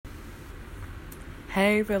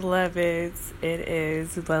Hey, beloveds, it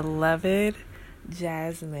is beloved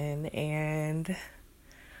Jasmine, and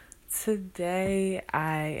today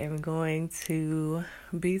I am going to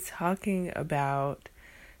be talking about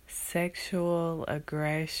sexual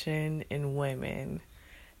aggression in women.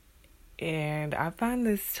 And I find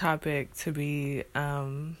this topic to be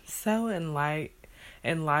so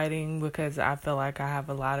enlightening because I feel like I have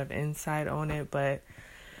a lot of insight on it, but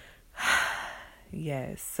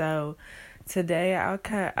yes, so today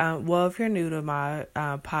if you're new to my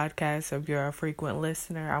podcast, or if you're a frequent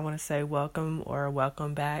listener, I want to say welcome or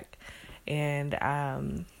welcome back, and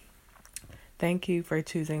thank you for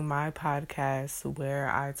choosing my podcast where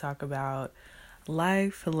I talk about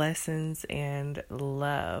life lessons and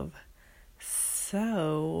love.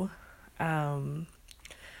 So, I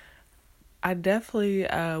definitely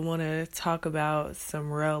want to talk about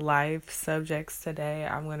some real life subjects today.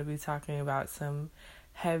 I'm going to be talking about some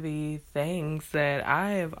heavy things that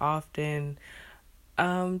I have often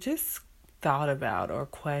just thought about or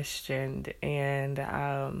questioned, and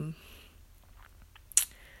I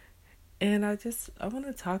want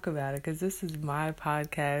to talk about it because this is my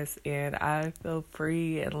podcast, and I feel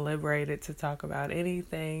free and liberated to talk about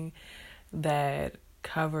anything that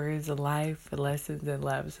covers life, lessons, and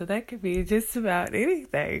love. So that could be just about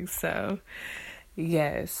anything. So,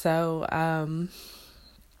 yeah. So,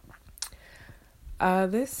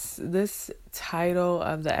 this title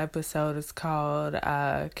of the episode is called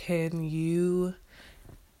 "Can You?"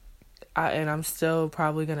 And I'm still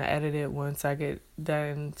probably gonna edit it once I get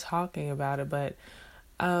done talking about it. But,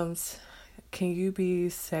 can you be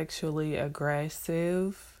sexually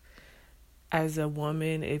aggressive as a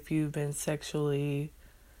woman if you've been sexually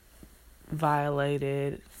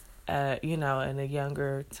violated, in a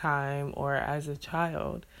younger time or as a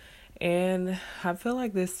child? And I feel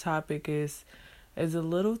like this topic is a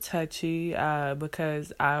little touchy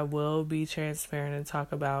because I will be transparent and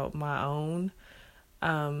talk about my own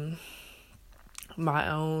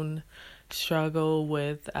struggle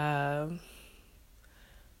with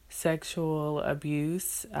sexual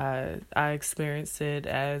abuse. I experienced it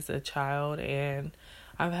as a child, and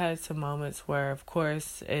I've had some moments where, of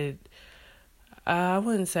course, I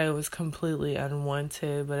wouldn't say it was completely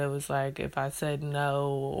unwanted, but it was like if I said no,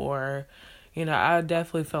 or, I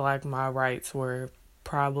definitely feel like my rights were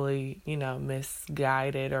probably,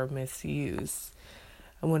 misguided or misused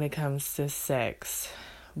when it comes to sex.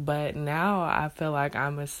 But now I feel like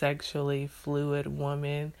I'm a sexually fluid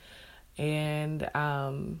woman, and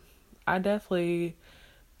I definitely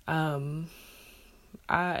I'll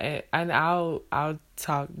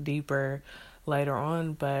talk deeper later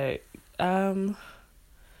on, but as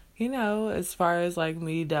far as like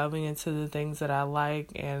me delving into the things that I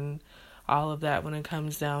like and all of that when it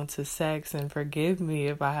comes down to sex, and forgive me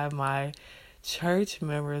if I have my church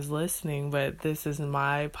members listening, but this is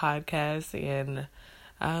my podcast, and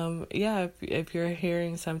if you're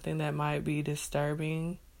hearing something that might be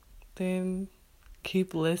disturbing, then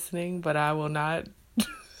keep listening, but I will not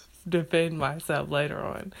defend myself later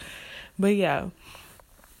on. But yeah,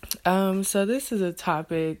 so this is a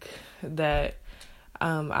topic that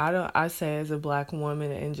I say as a Black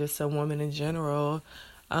woman and just a woman in general,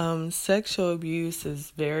 sexual abuse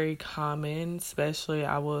is very common, especially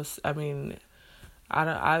I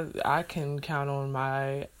can count on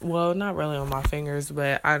not really on my fingers,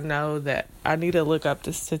 but I know that I need to look up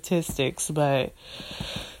the statistics, but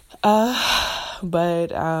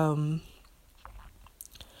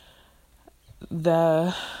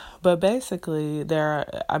basically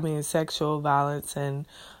sexual violence and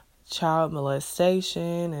child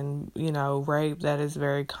molestation and, rape, that is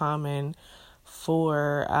very common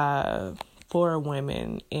for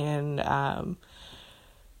women, and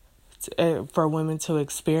for women to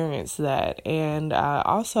experience that, and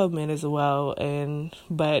also men as well.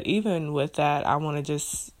 But even with that, I want to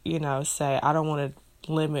just, say I don't want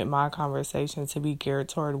to limit my conversation to be geared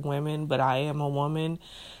toward women, but I am a woman,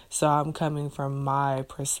 so I'm coming from my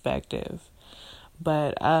perspective.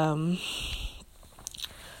 But I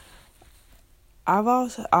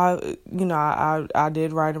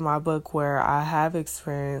did write in my book where I have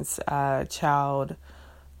experienced child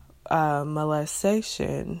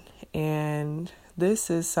molestation, and this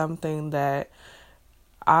is something that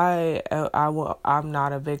I'm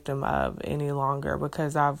not a victim of any longer,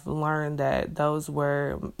 because I've learned that those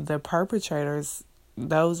were the perpetrators,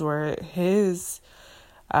 those were his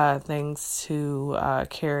things to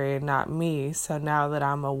carry, not me. So now that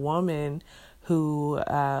I'm a woman who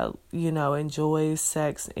enjoys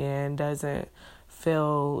sex and doesn't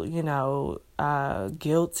feel,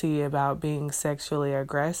 guilty about being sexually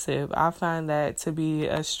aggressive. I find that to be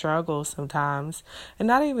a struggle sometimes, and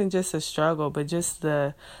not even just a struggle, but just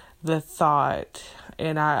the thought.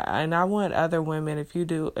 And I want other women, if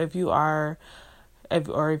you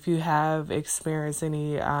have experienced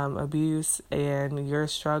any abuse and you're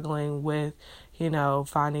struggling with,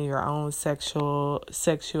 finding your own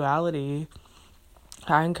sexuality,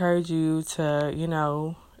 I encourage you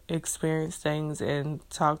to, experience things and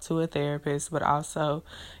talk to a therapist, but also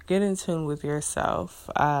get in tune with yourself,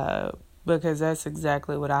 because that's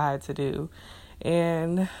exactly what I had to do.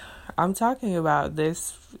 And I'm talking about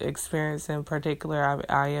this experience in particular.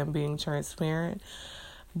 I am being transparent,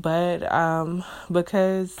 but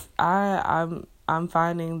because I'm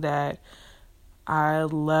finding that I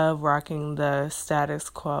love rocking the status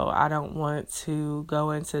quo. I don't want to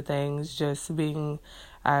go into things just being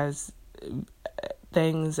as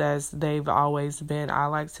things as they've always been. I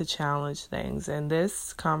like to challenge things, and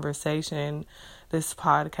this conversation, this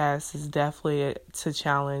podcast is definitely to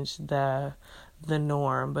challenge the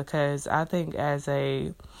norm, because I think as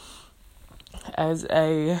a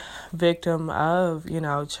victim of,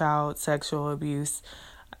 child sexual abuse,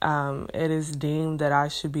 it is deemed that I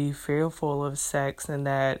should be fearful of sex, and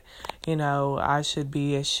that, I should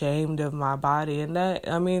be ashamed of my body. And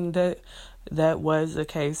that was the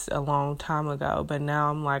case a long time ago. But now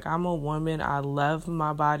I'm like, I'm a woman. I love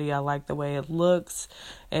my body. I like the way it looks,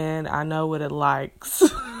 and I know what it likes.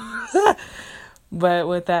 But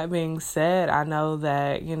with that being said, I know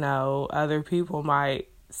that, other people might,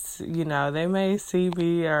 they may see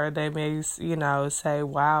me, or they may, say,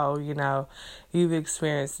 wow, you've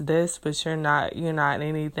experienced this, but you're not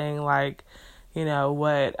anything like,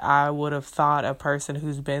 what I would have thought a person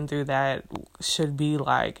who's been through that should be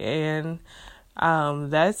like. And I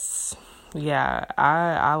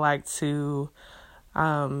like to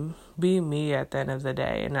be me at the end of the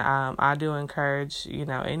day. And I do encourage,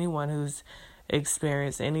 anyone who's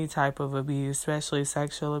experienced any type of abuse, especially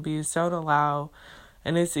sexual abuse, don't allow,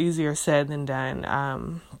 and it's easier said than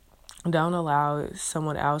done, don't allow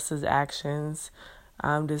someone else's actions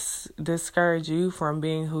discourage you from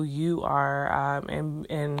being who you are,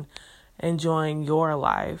 and enjoying your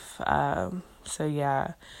life. So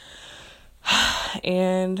yeah.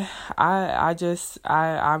 And I'm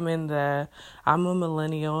a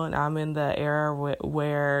millennial, and I'm in the era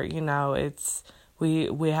where, it's,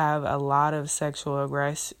 we have a lot of sexual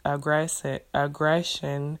aggression.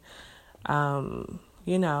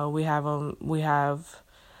 We have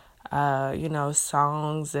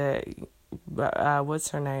songs that, what's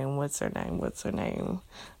her name?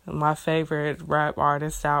 My favorite rap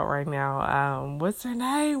artist out right now. What's her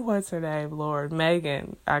name? Lord,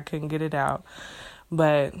 Megan. I couldn't get it out.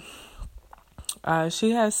 But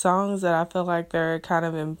she has songs that I feel like they're kind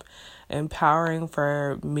of empowering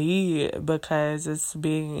for me, because it's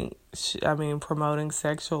promoting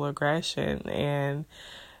sexual aggression. And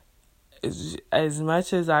as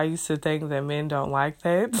much as I used to think that men don't like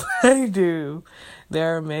that, they do.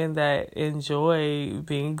 There are men that enjoy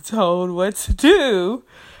being told what to do.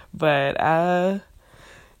 But,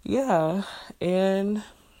 yeah. And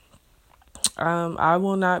I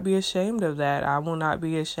will not be ashamed of that. I will not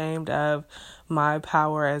be ashamed of my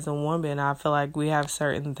power as a woman. I feel like we have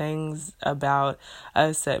certain things about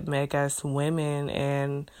us that make us women,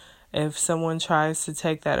 and if someone tries to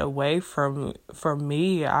take that away from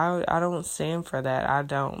me, I don't stand for that. I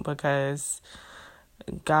don't, because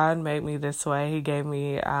God made me this way. He gave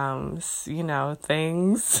me,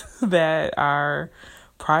 things that are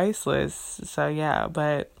priceless. So yeah,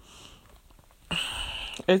 but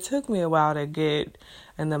it took me a while to get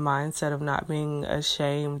in the mindset of not being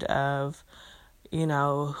ashamed of,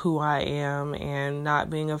 who I am, and not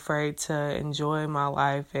being afraid to enjoy my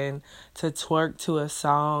life, and to twerk to a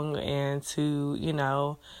song, and to,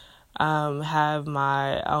 have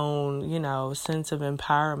my own, sense of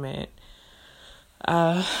empowerment.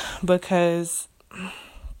 Because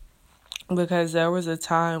there was a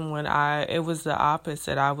time when it was the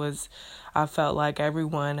opposite. I felt like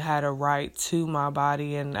everyone had a right to my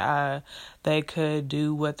body, and they could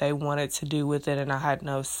do what they wanted to do with it, and I had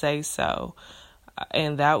no say so.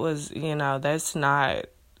 And that was, that's not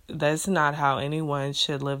how anyone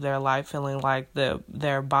should live their life, feeling like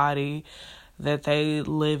their body that they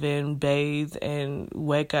live in, bathe, and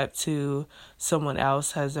wake up to, someone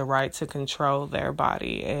else has the right to control their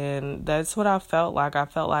body. And that's what I felt like. I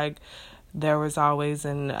felt like there was always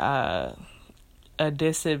a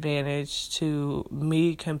disadvantage to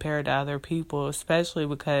me compared to other people, especially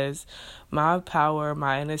because my power,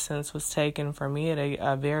 my innocence was taken from me at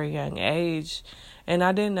a very young age. And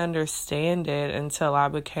I didn't understand it until I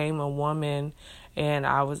became a woman and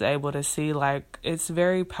I was able to see, like, it's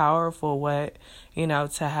very powerful what, to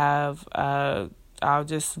have, I'll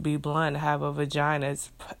just be blunt, have a vagina.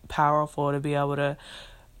 It's powerful to be able to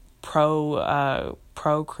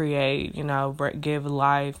procreate, give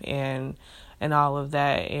life and all of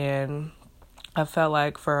that. And I felt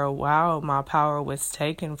like for a while my power was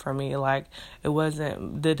taken from me. Like, it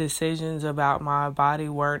wasn't, the decisions about my body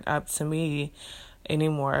weren't up to me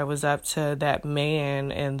anymore. It was up to that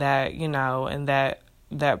man and that, and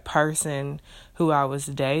that person who I was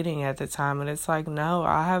dating at the time. And it's like, no,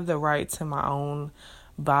 I have the right to my own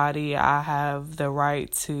body. I have the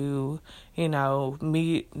right to,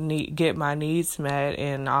 get my needs met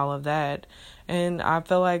and all of that. And I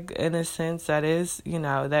feel like, in a sense, that is,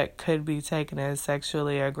 that could be taken as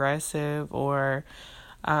sexually aggressive or,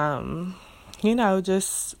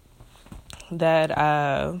 just that,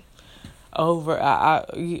 I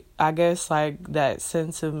guess, like, that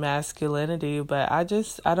sense of masculinity. But I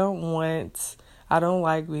don't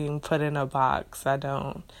like being put in a box. I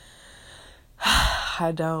don't.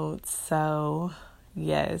 So,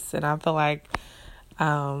 yes. And I feel like,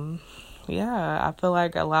 I feel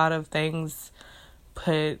like a lot of things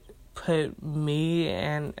put me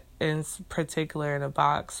and in particular in a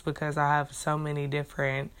box because I have so many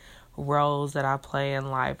different roles that I play in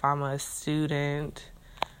life. I'm a student.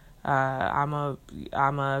 I'm a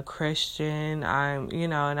Christian.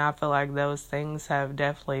 And I feel like those things have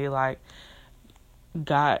definitely, like,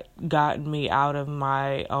 gotten me out of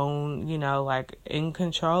my own, like, in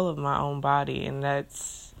control of my own body. And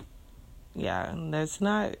that's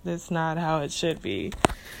not how it should be.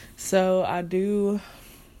 So I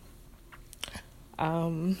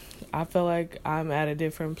feel like I'm at a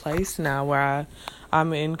different place now where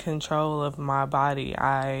I'm in control of my body.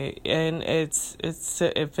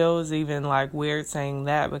 It feels even like weird saying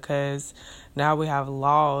that because now we have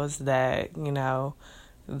laws that,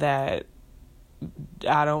 that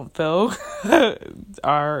I don't feel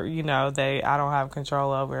are, I don't have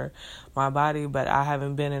control over my body, but I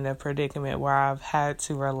haven't been in a predicament where I've had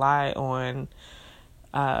to rely on,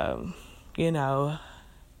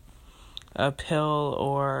 a pill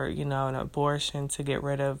or, an abortion to get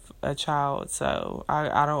rid of a child. So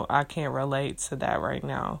I can't relate to that right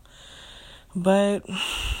now. But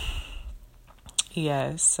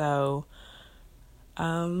yeah, so,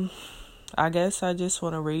 I guess I just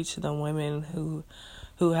want to reach the women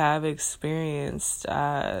who have experienced,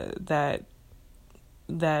 that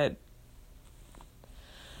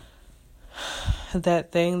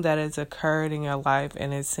thing that has occurred in your life,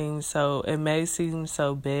 and it may seem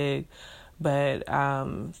so big, but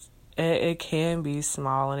it can be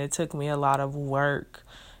small, and it took me a lot of work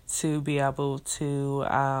to be able to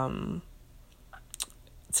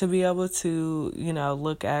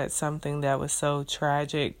look at something that was so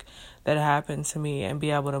tragic that happened to me and be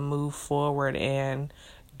able to move forward and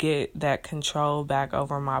get that control back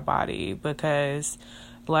over my body. Because,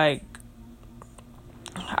 like,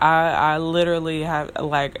 I literally have,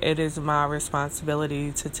 like, it is my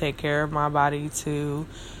responsibility to take care of my body, to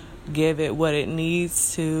give it what it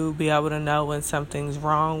needs, to be able to know when something's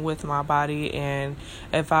wrong with my body. And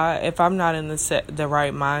if I'm not in the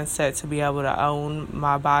right mindset to be able to own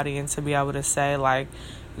my body and to be able to say, like,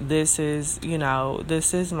 this is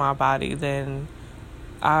my body, then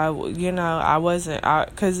I wasn't,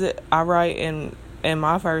 because I write in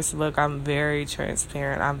my first book, I'm very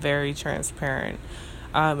transparent.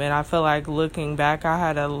 And I feel like, looking back,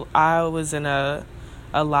 I was in a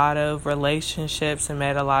lot of relationships and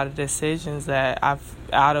made a lot of decisions that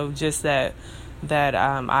out of just that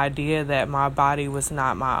idea that my body was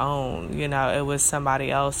not my own. It was somebody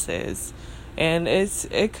else's. And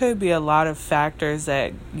it could be a lot of factors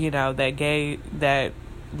that that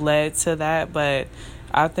led to that, but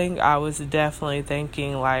I think I was definitely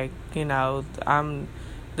thinking, like,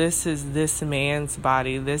 this is this man's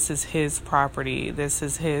body, this is his property, this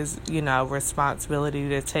is his, responsibility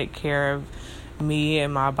to take care of me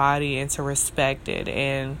and my body and to respect it.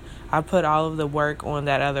 And I put all of the work on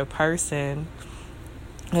that other person.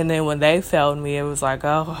 And then when they failed me, it was like,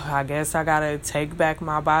 oh, I guess I gotta take back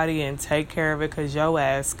my body and take care of it because your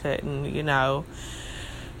ass couldn't,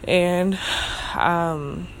 And,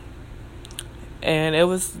 and it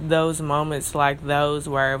was those moments like those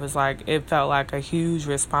where it was like, it felt like a huge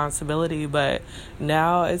responsibility. But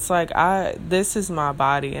now it's like, this is my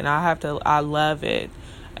body and I love it.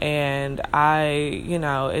 And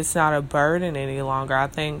it's not a burden any longer. I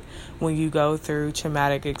think when you go through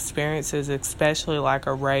traumatic experiences, especially like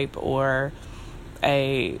a rape or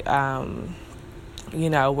a,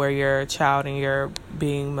 where you're a child and you're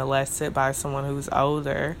being molested by someone who's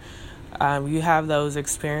older, you have those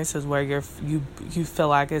experiences where you feel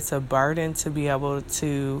like it's a burden to be able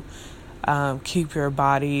to keep your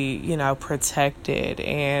body, protected.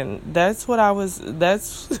 And that's what I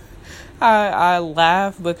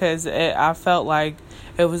laugh because I felt like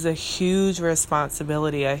it was a huge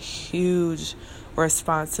responsibility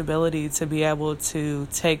to be able to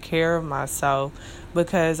take care of myself,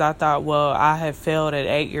 because I thought, well, I had failed at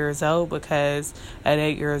 8 years old, because at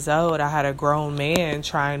 8 years old I had a grown man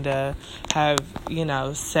trying to have,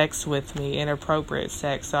 sex with me, inappropriate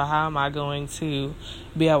sex. So how am I going to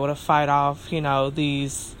be able to fight off,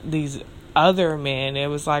 these other men? It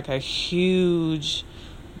was like a huge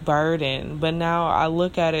burden. But now I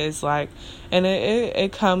look at it as like, and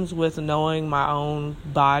it comes with knowing my own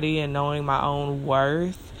body and knowing my own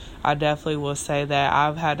worth. I definitely will say that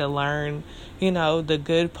I've had to learn, the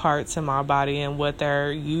good parts of my body and what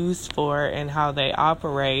they're used for and how they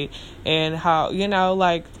operate, and how,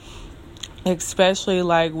 like, especially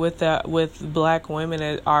like with Black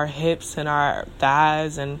women, our hips and our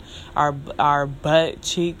thighs and our butt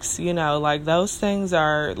cheeks, like those things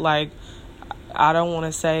are like, I don't want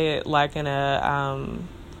to say it like in a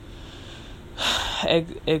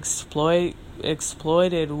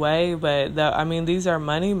exploited way, but these are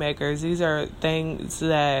money makers. These are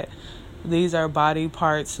these are body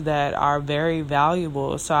parts that are very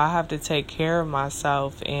valuable. So I have to take care of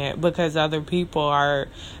myself, and because other people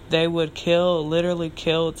they would literally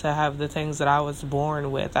kill to have the things that I was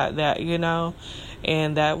born with. And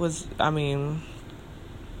that was,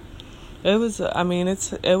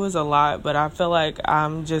 it was a lot, but I feel like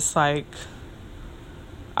I'm just like,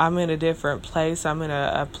 I'm in a different place. I'm in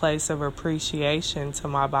a place of appreciation to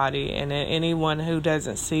my body. And anyone who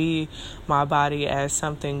doesn't see my body as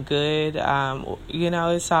something good,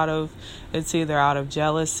 it's either out of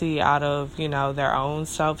jealousy, out of, their own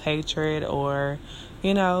self-hatred, or,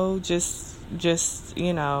 just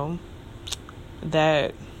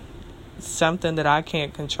that something that I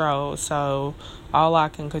can't control. So all I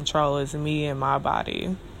can control is me and my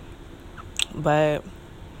body. But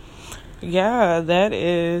yeah, that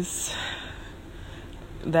is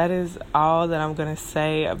all that I'm going to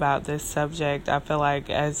say about this subject. I feel like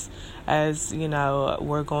as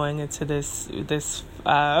we're going into this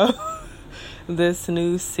this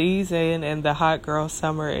new season, and the hot girl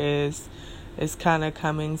summer is kind of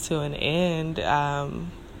coming to an end.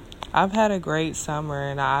 I've had a great summer,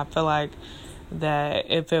 and I feel like that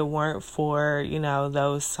if it weren't for,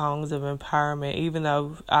 those songs of empowerment, even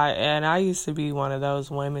though I used to be one of those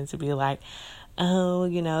women to be like, oh,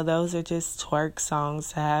 those are just twerk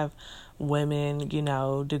songs to have women,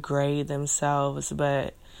 degrade themselves.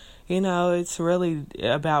 But, it's really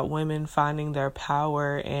about women finding their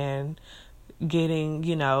power and getting,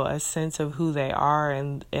 a sense of who they are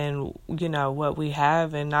and what we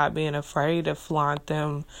have, and not being afraid to flaunt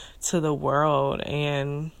them to the world.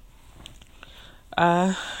 And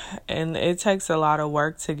it takes a lot of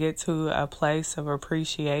work to get to a place of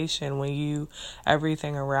appreciation when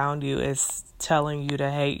everything around you is telling you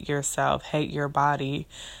to hate yourself, hate your body,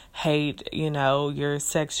 hate, your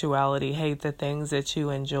sexuality, hate the things that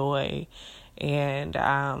you enjoy. And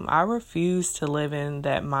I refuse to live in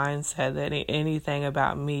that mindset that anything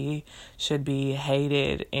about me should be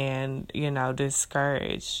hated and,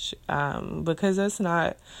 discouraged, because that's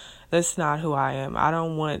not who I am. I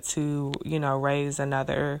don't want to, raise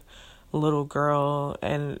another little girl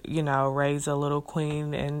and, raise a little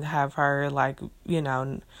queen and have her like,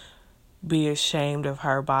 be ashamed of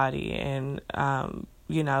her body and,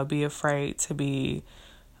 be afraid to be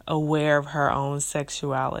aware of her own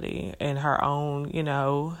sexuality and her own,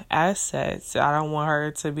 assets. I don't want her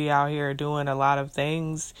to be out here doing a lot of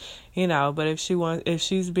things, but if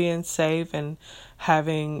she's being safe and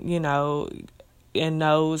having, and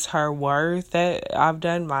knows her worth, that I've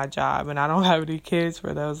done my job. And I don't have any kids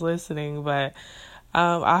for those listening, but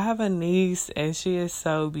I have a niece, and she is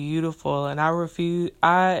so beautiful, and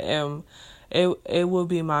it will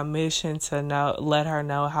be my mission to let her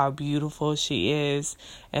know how beautiful she is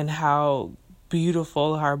and how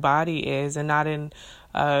beautiful her body is, and not in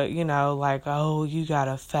like, oh, you got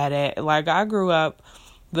a fat ass. Like, I grew up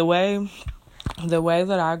the way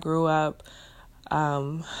that I grew up,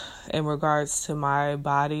 in regards to my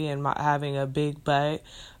body and my having a big butt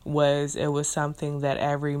it was something that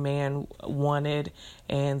every man wanted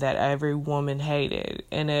and that every woman hated.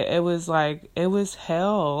 And it was like, it was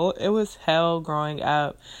hell. It was hell growing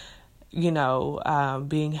up,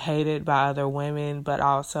 being hated by other women, but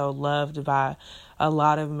also loved by a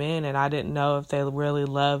lot of men. And I didn't know if they really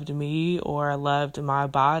loved me or loved my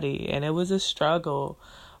body. And it was a struggle.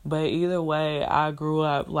 But either way, I grew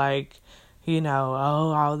up like,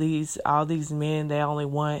 all these men, they only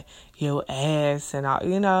want your ass. And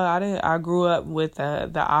I grew up with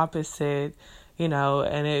the opposite,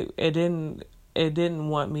 and it didn't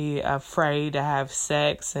want me afraid to have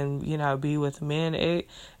sex and, be with men. It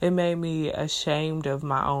made me ashamed of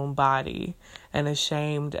my own body and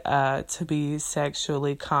ashamed to be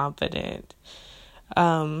sexually confident.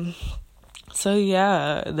 So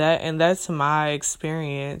yeah, that's my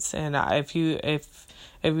experience. And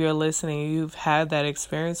if you're listening, you've had that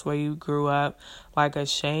experience where you grew up like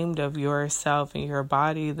ashamed of yourself and your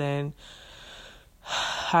body, then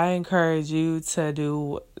I encourage you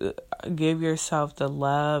to give yourself the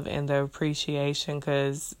love and the appreciation,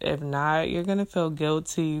 because if not, you're going to feel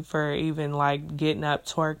guilty for even like getting up,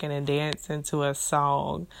 twerking and dancing to a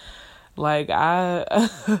song. Like I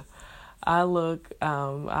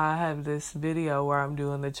have this video where I'm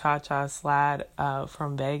doing the cha-cha slide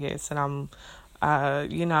from Vegas, and I'm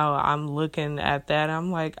looking at that.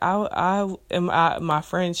 I'm like, my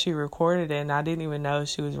friend, she recorded it, and I didn't even know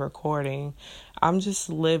she was recording. I'm just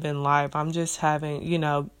living life. I'm just having,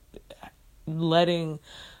 letting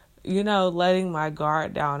my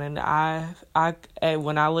guard down. And and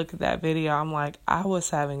when I look at that video, I'm like, I was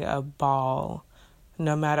having a ball.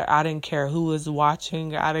 No matter, I didn't care who was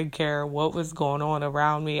watching. I didn't care what was going on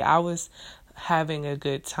around me. I was having a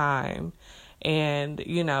good time. And,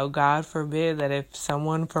 God forbid that if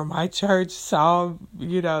someone from my church saw,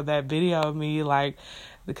 that video of me, like,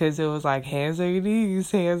 because it was like, hands on your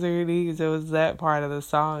knees, hands on your knees. It was that part of the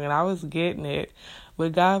song, and I was getting it.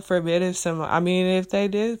 But God forbid if they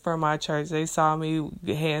did from my church, they saw me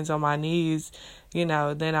hands on my knees, then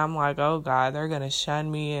I'm like, oh God, they're going to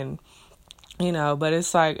shun me. And, but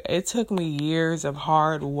it's like, it took me years of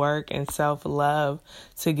hard work and self-love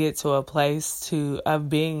to get to a place of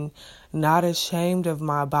being not ashamed of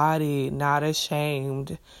my body, not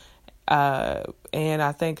ashamed. And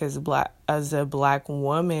I think as a black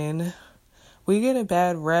woman, we get a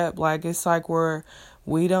bad rep. Like, it's like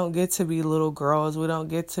we don't get to be little girls. We don't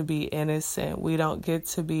get to be innocent. We don't get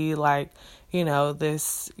to be like,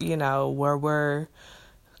 this, where we're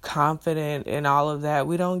confident and all of that.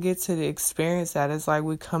 We don't get to experience that. It's like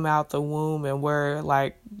we come out the womb and we're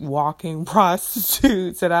like walking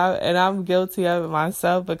prostitutes, and I'm guilty of it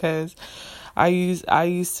myself, because I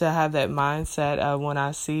used to have that mindset of when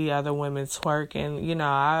I see other women twerk, and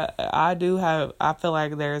I feel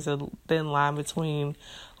like there's a thin line between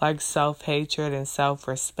like self-hatred and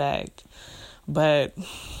self-respect. But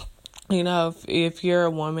if you're a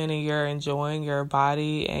woman and you're enjoying your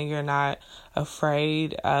body and you're not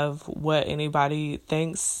afraid of what anybody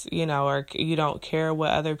thinks, or you don't care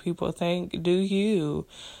what other people think, do you,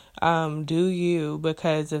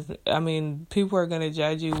 because people are going to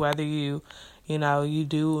judge you whether you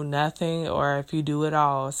do nothing or if you do it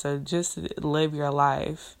all. So just live your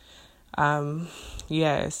life.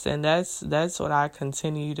 Yes. And that's what I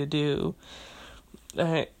continue to do.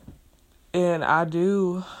 And I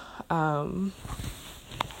do, and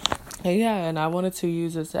I wanted to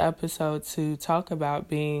use this episode to talk about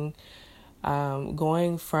going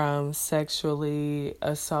from sexually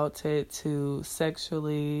assaulted to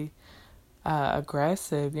sexually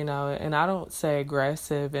aggressive, and I don't say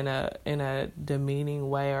aggressive in a demeaning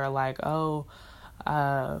way, or like, as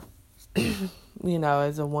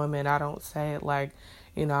a woman, I don't say it like,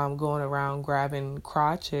 I'm going around grabbing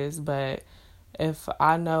crotches. But if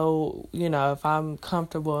I know, if I'm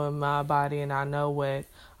comfortable in my body and I know what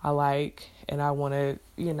I like, and I want to,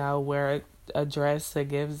 wear a dress that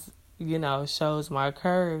gives, shows my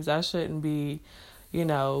curves, I shouldn't be,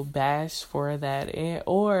 bashed for that.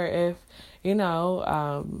 Or if, if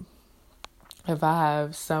I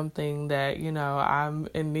have something that, I'm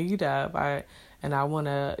in need of, and I want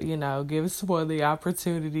to, give someone the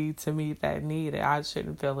opportunity to meet that need, I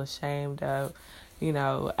shouldn't feel ashamed of,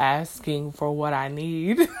 asking for what I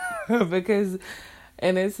need. Because,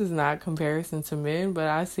 and this is not comparison to men, but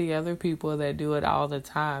I see other people that do it all the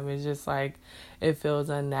time. It's just like, it feels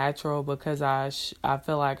unnatural, because I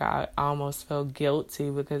feel like I almost feel guilty,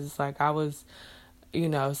 because it's like I was,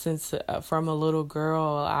 since from a little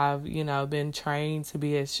girl, I've, been trained to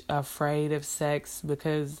be afraid of sex,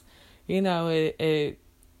 because,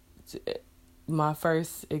 my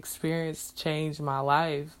first experience changed my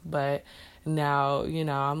life, but now,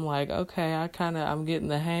 I'm like, okay, I'm getting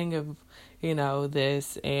the hang of,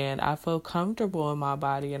 this, and I feel comfortable in my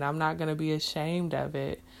body, and I'm not going to be ashamed of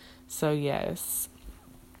it. So yes.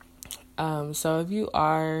 So if you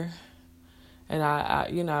are,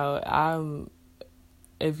 and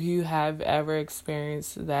if you have ever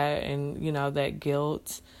experienced that and, that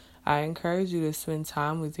guilt, I encourage you to spend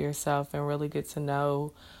time with yourself and really get to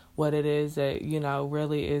know what it is that,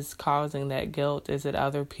 really is causing that guilt. Is it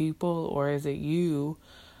other people or is it you?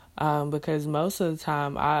 Because most of the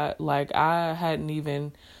time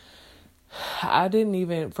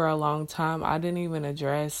for a long time, I didn't even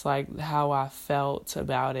address like how I felt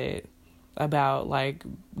about it, about like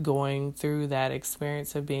going through that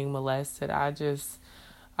experience of being molested. I just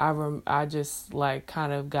like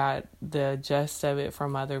kind of got the gist of it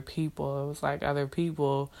from other people. It was like other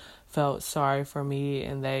people felt sorry for me,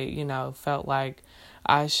 and they, felt like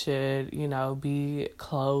I should, be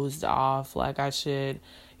closed off, like I should,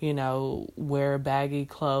 wear baggy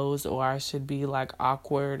clothes, or I should be like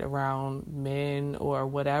awkward around men or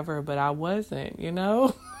whatever, but I wasn't,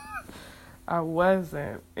 I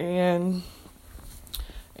wasn't. And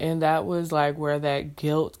that was like where that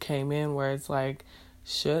guilt came in, where it's like,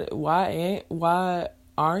 why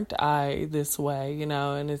aren't I this way,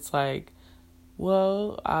 and it's like,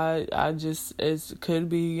 well, I just, it could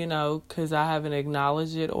be, because I haven't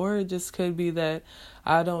acknowledged it, or it just could be that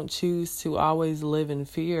I don't choose to always live in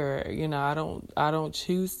fear. I don't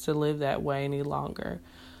choose to live that way any longer.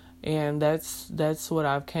 And that's what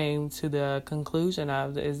I've came to the conclusion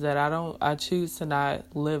of, is that I choose to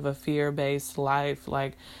not live a fear-based life.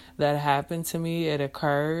 Like, that happened to me, it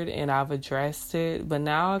occurred, and I've addressed it, but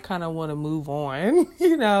now I kind of want to move on.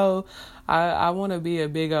 I want to be a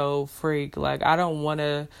big old freak. Like, I don't want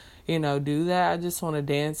to, do that. I just want to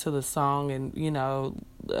dance to the song and,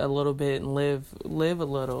 a little bit, and live a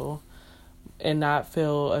little, and not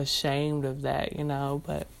feel ashamed of that,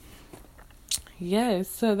 but yes,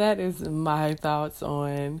 so that is my thoughts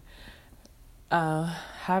on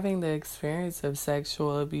having the experience of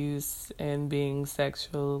sexual abuse and being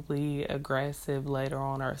sexually aggressive later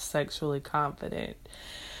on, or sexually confident.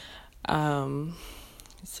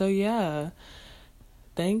 So yeah,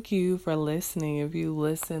 thank you for listening if you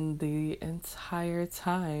listened the entire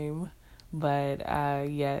time. But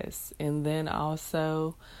yes, and then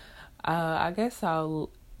also I guess I'll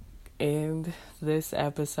end this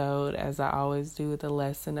episode as I always do, with the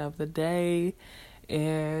lesson of the day.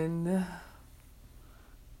 And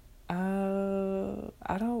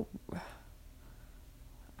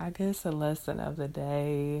I guess the lesson of the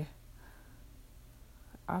day,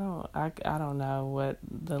 I don't know what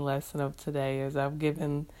the lesson of today is. I've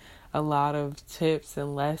given a lot of tips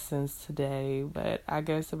and lessons today, but I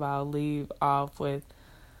guess if I'll leave off with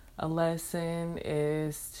a lesson,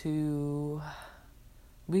 is to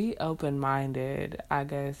be open-minded. I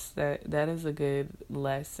guess that is a good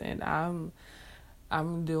lesson.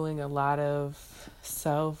 I'm doing a lot of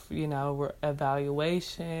self,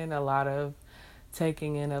 evaluation, a lot of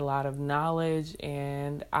taking in a lot of knowledge,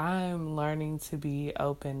 and I'm learning to be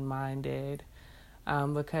open-minded,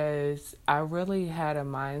 because I really had a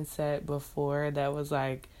mindset before that was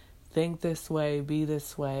like, think this way, be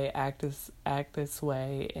this way, act this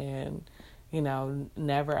way, and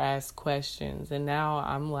never ask questions. And now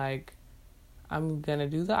I'm like, I'm gonna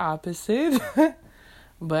do the opposite.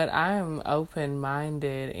 But I am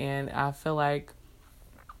open-minded, and I feel like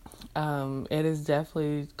it has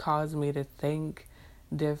definitely caused me to think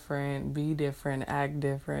different, be different, act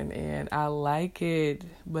different, and I like it,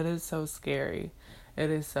 but it's so scary. It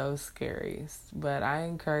is so scary. But I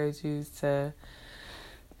encourage you to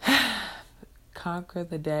conquer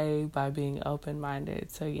the day by being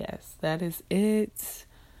open-minded. So yes, that is it.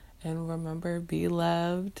 And remember, be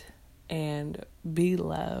loved and be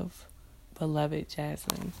love. Beloved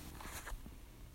Jasmine.